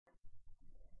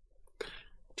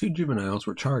Two juveniles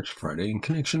were charged Friday in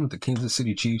connection with the Kansas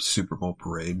City Chiefs Super Bowl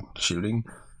parade shooting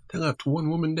that left one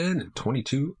woman dead and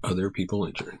 22 other people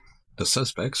injured. The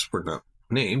suspects were not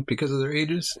named because of their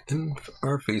ages and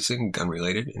are facing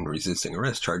gun-related and resisting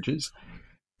arrest charges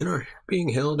and are being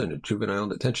held in a juvenile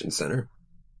detention center.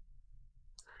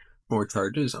 More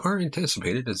charges are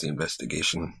anticipated as the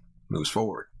investigation moves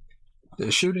forward.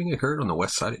 The shooting occurred on the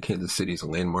west side of Kansas City's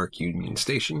landmark Union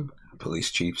Station.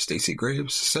 Police Chief Stacey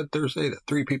Graves said Thursday that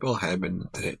 3 people had been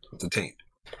detained.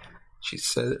 She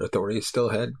said authorities still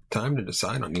had time to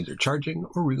decide on either charging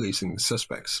or releasing the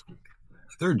suspects.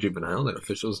 A third juvenile that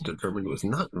officials determined was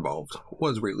not involved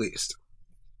was released.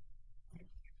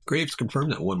 Graves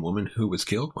confirmed that one woman who was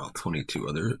killed while 22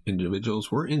 other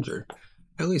individuals were injured,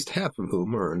 at least half of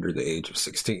whom are under the age of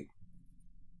 16.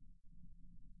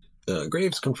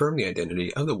 Graves confirmed the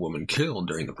identity of the woman killed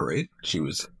during the parade. She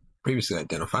was previously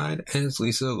identified as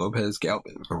Lisa Lopez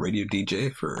Galvin, a radio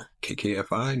DJ for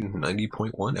KKFI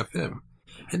 90.1 FM,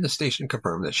 and the station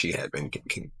confirmed that she had been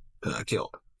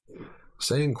killed,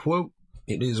 saying, quote,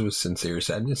 "It is with sincere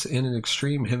sadness and an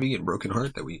extreme heavy and broken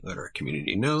heart that we let our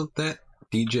community know that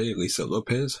DJ Lisa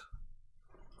Lopez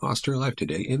lost her life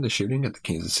today in the shooting at the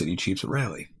Kansas City Chiefs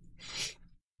rally.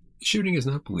 The shooting is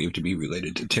not believed to be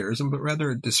related to terrorism, but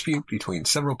rather a dispute between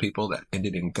several people that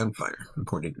ended in gunfire,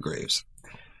 according to Graves.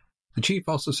 The chief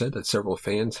also said that several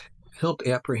fans helped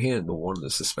apprehend one of the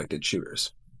suspected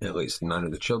shooters. At least 9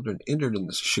 of the children injured in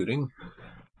this shooting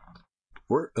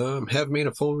have made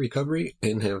a full recovery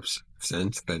and have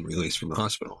since been released from the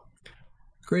hospital.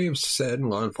 Graves said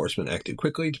law enforcement acted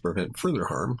quickly to prevent further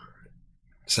harm,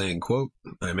 saying, quote,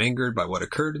 "I'm angered by what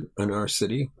occurred in our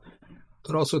city,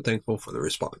 but also thankful for the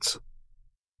response."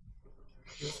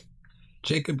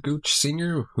 Jacob Gooch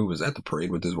Sr., who was at the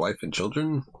parade with his wife and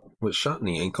children, was shot in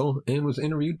the ankle and was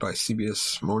interviewed by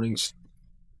CBS Mornings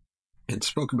and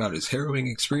spoke about his harrowing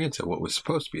experience at what was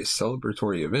supposed to be a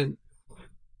celebratory event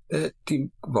that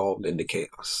devolved into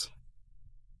chaos.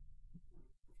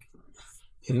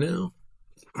 And now,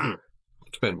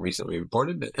 it's been recently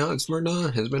reported that Alex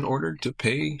Murdaugh has been ordered to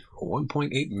pay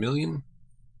 $1.8 million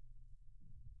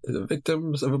to the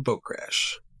victims of a boat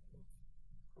crash.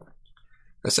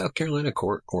 A South Carolina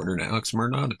court ordered Alex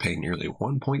Murdaugh to pay nearly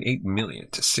 $1.8 million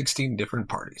to 16 different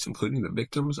parties, including the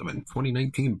victims of a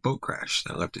 2019 boat crash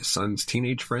that left his son's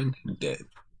teenage friend dead.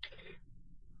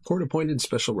 Court-appointed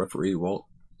special referee Walt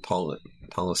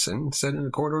Tollison said in a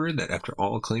court order that after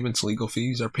all claimants' legal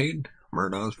fees are paid,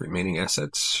 Murdaugh's remaining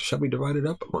assets shall be divided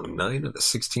up among 9 of the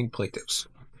 16 plaintiffs,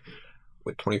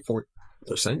 with 24%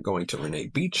 going to Renee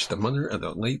Beach, the mother of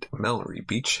the late Mallory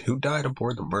Beach, who died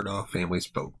aboard the Murdaugh family's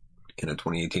boat in a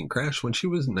 2018 crash when she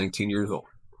was 19 years old.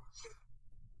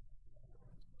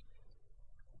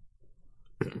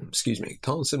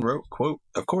 Tollison wrote, quote,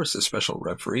 "Of course, the special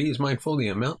referee is mindful of the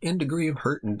amount and degree of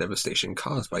hurt and devastation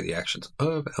caused by the actions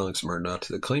of Alex Murdaugh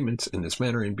to the claimants in this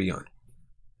matter and beyond.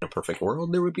 In a perfect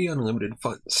world, there would be unlimited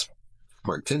funds."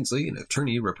 Mark Tinsley, an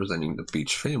attorney representing the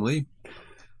Beach family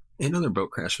and other boat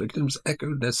crash victims,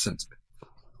 echoed this sentiment.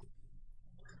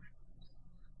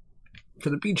 For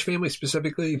the Beach family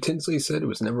specifically, Tinsley said it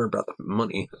was never about the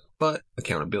money, but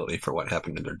accountability for what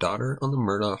happened to their daughter on the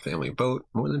Murdaugh family boat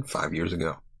more than 5 years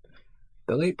ago.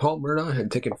 The late Paul Murdaugh had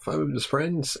taken 5 of his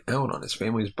friends out on his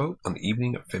family's boat on the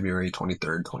evening of February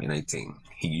 23, 2019.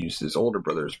 He used his older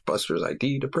brother's Buster's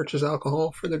ID to purchase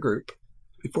alcohol for the group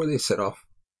before they set off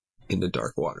into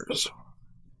dark waters.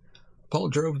 Paul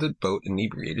drove the boat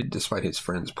inebriated despite his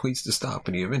friends' pleas to stop,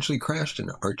 and he eventually crashed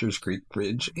into Archers Creek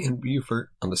Bridge in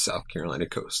Beaufort on the South Carolina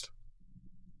coast.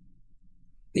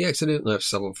 The accident left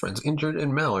several friends injured,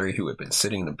 and Mallory, who had been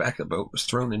sitting in the back of the boat, was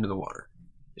thrown into the water.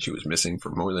 She was missing for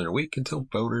more than a week until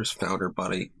boaters found her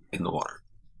body in the water.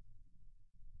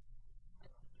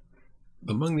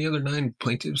 Among the other 9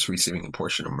 plaintiffs receiving a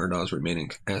portion of Murdaugh's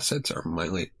remaining assets are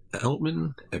Miley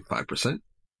Altman at 5%,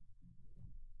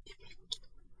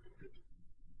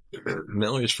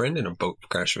 Mallory's friend and a boat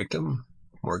crash victim,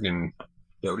 Morgan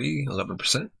Doty,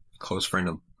 11%, close friend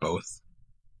of both,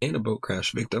 and a boat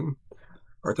crash victim,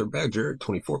 Arthur Badger,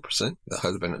 24%, the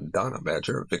husband of Donna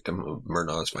Badger, a victim of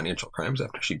Murdaugh's financial crimes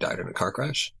after she died in a car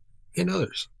crash, and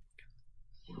others.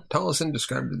 Tollison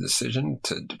described the decision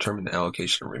to determine the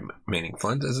allocation of remaining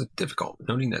funds as difficult,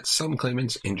 noting that some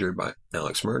claimants injured by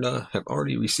Alex Murdaugh have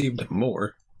already received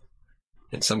more,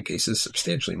 in some cases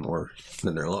substantially more,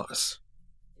 than their loss.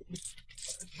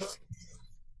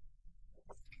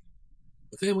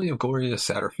 The family of Gloria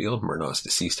Satterfield, Murdaugh's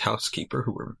deceased housekeeper,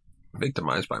 who were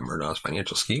victimized by Murdaugh's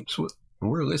financial schemes,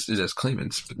 were listed as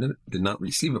claimants but did not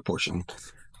receive a portion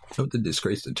of the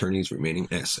disgraced attorney's remaining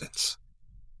assets.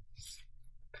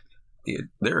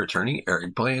 Their attorney,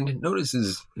 Eric Bland,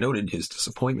 noted his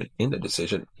disappointment in the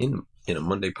decision in a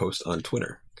Monday post on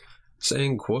Twitter,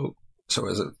 saying, quote, "So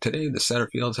as of today, the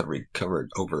Satterfields have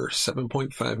recovered over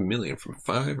 $7.5 million from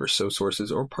 5 or so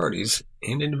sources or parties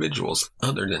and individuals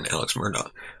other than Alex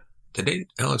Murdaugh. To date,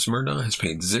 Alex Murdaugh has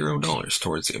paid $0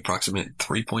 towards the approximate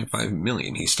 $3.5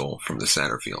 million he stole from the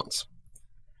Satterfields."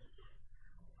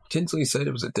 Tinsley said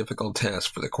it was a difficult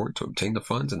task for the court to obtain the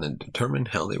funds and then determine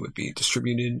how they would be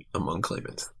distributed among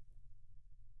claimants.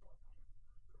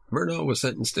 Murdaugh was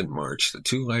sentenced in March to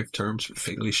 2 life terms for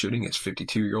fatally shooting his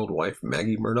 52-year-old wife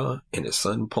Maggie Murdaugh and his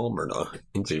son Paul Murdaugh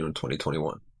in June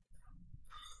 2021.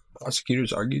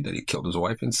 Prosecutors argued that he killed his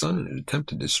wife and son in an attempt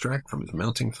to distract from his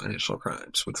mounting financial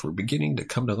crimes, which were beginning to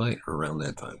come to light around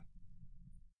that time.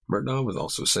 Murdaugh was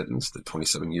also sentenced to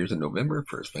 27 years in November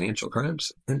for his financial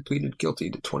crimes and pleaded guilty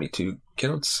to 22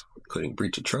 counts, including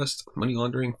breach of trust, money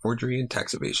laundering, forgery, and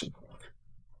tax evasion.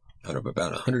 Out of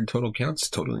about 100 total counts,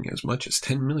 totaling as much as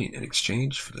 $10 million in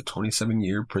exchange for the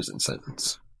 27-year prison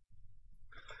sentence.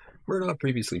 Murdaugh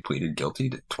previously pleaded guilty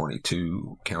to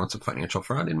 22 counts of financial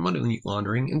fraud and money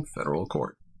laundering in federal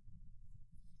court.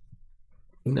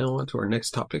 Now on to our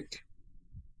next topic.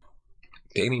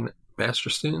 Dating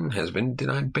Masterson has been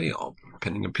denied bail,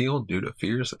 pending appeal due to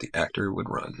fears that the actor would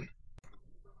run.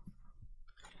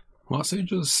 Los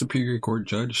Angeles Superior Court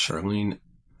Judge Charlene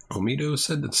Omido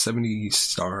said that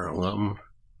 70-star alum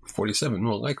 47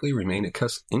 will likely remain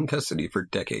in custody for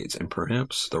decades and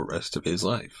perhaps the rest of his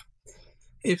life,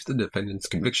 if the defendant's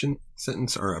conviction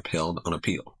sentence are upheld on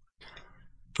appeal.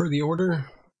 Per the order,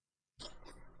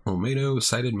 Omido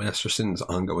cited Masterson's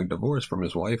ongoing divorce from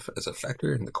his wife as a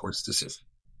factor in the court's decision.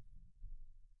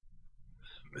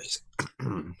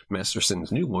 Masterson's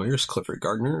new lawyers, Clifford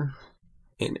Gardner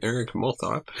and Eric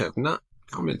Molthorpe, have not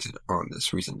commented on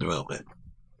this recent development.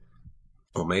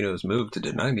 Omido's move to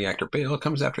deny the actor bail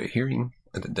comes after a hearing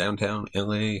at the downtown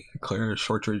L.A. Claire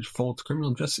Shortridge Foltz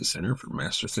Criminal Justice Center for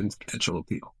Masterson's potential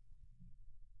appeal.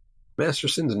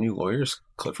 Masterson's new lawyers,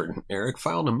 Clifford and Eric,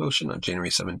 filed a motion on January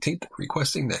 17th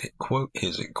requesting that, quote,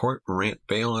 his court grant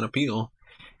bail on appeal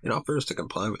and offers to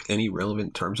comply with any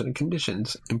relevant terms and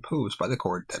conditions imposed by the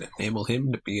court that enable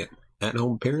him to be an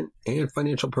at-home parent and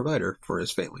financial provider for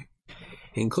his family,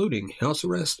 including house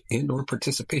arrest and or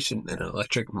participation in an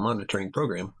electric monitoring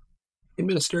program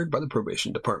administered by the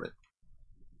probation department.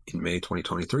 In May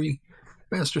 2023,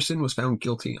 Masterson was found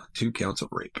guilty on 2 counts of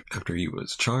rape after he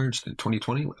was charged in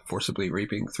 2020 with forcibly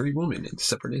raping 3 women in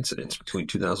separate incidents between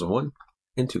 2001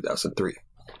 and 2003.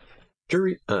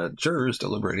 Jurors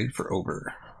deliberated for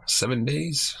over 7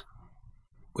 days,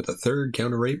 with a 3rd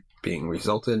count of rape being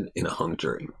resulted in a hung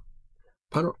jury.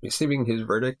 Upon receiving his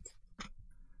verdict,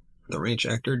 the ranch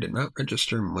actor did not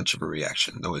register much of a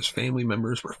reaction, though his family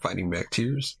members were fighting back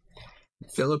tears.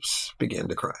 Phillips began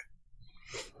to cry.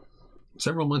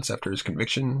 Several months after his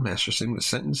conviction, Masterson was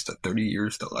sentenced to 30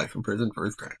 years to life in prison for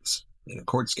his crimes. In a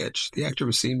court sketch, the actor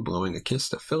was seen blowing a kiss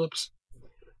to Phillips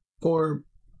for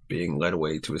being led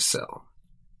away to his cell.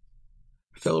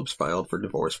 Phillips filed for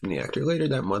divorce from the actor later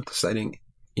that month, citing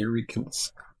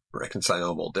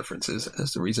irreconcilable differences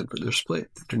as the reason for their split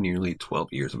after nearly 12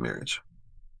 years of marriage.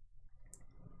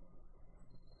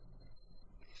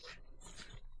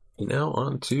 And now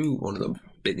on to one of the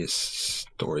biggest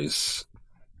stories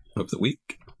of the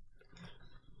week.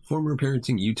 Former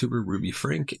parenting YouTuber Ruby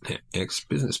Franke and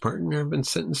ex-business partner have been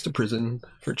sentenced to prison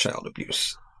for child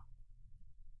abuse.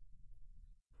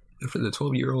 After the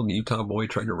 12-year-old Utah boy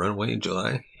tried to run away in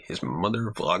July, his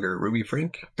mother, vlogger Ruby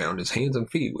Franke, bound his hands and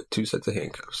feet with 2 sets of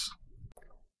handcuffs.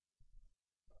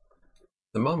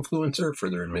 The momfluencer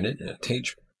further admitted in a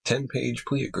 10-page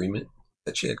plea agreement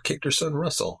that she had kicked her son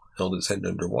Russell, held his head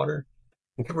underwater,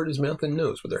 and covered his mouth and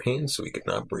nose with her hands so he could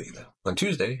not breathe. On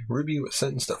Tuesday, Ruby was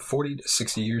sentenced to 40 to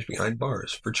 60 years behind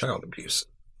bars for child abuse.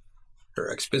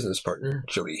 Her ex-business partner,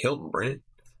 Jody Hildenbrandt,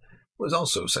 was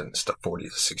also sentenced to 40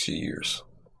 to 60 years,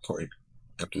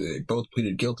 after they both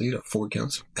pleaded guilty to 4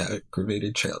 counts of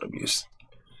aggravated child abuse.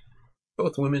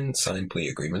 Both women signed plea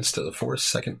agreements to the 4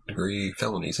 second-degree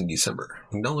felonies in December,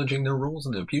 acknowledging their roles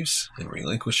in the abuse and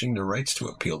relinquishing their rights to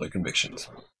appeal their convictions.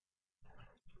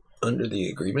 Under the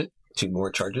agreement, 2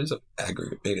 more charges of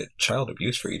aggravated child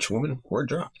abuse for each woman were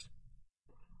dropped.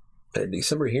 At a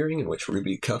December hearing in which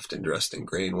Ruby, cuffed and dressed in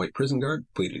gray and white prison garb,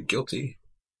 pleaded guilty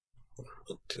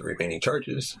to the remaining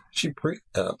charges, she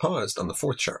paused on the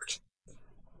 4th charge.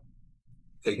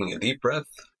 Taking a deep breath,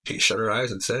 she shut her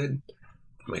eyes and said,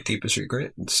 "My deepest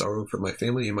regret and sorrow for my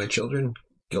family and my children,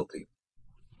 guilty."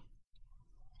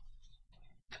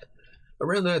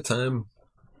 Around that time,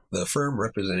 The firm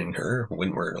representing her,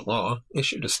 Windward Law,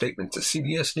 issued a statement to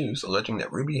CBS News alleging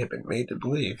that Ruby had been made to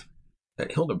believe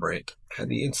that Hildebrandt had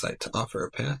the insight to offer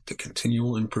a path to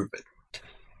continual improvement.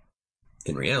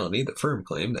 In reality, the firm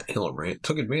claimed that Hildebrandt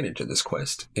took advantage of this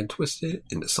quest and twisted it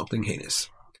into something heinous.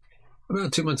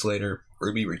 About 2 months later,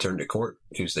 Ruby returned to court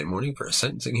Tuesday morning for a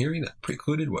sentencing hearing that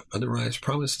precluded what otherwise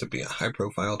promised to be a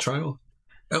high-profile trial,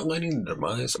 outlining the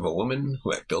demise of a woman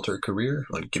who had built her career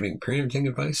on giving parenting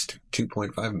advice to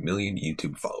 2.5 million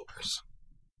YouTube followers.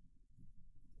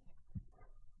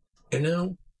 And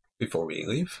now, before we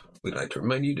leave, we'd like to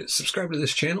remind you to subscribe to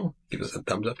this channel, give us a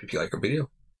thumbs up if you like our video,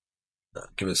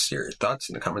 give us your thoughts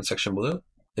in the comment section below,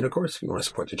 and of course, if you want to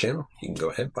support the channel, you can go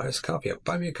ahead and buy us a coffee at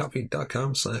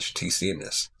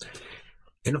buymeacoffee.com/TCNS.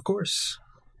 And of course,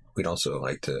 we'd also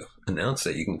like to announce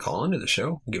that you can call into the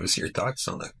show, give us your thoughts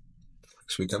on the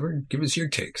topics we covered, give us your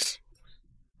takes,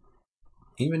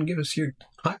 even give us your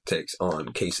hot takes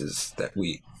on cases that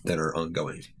are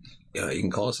ongoing. You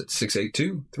can call us at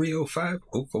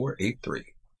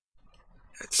 682-305-0483.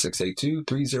 At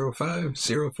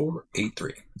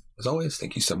 682-305-0483. As always,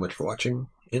 thank you so much for watching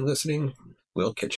and listening. We'll catch you.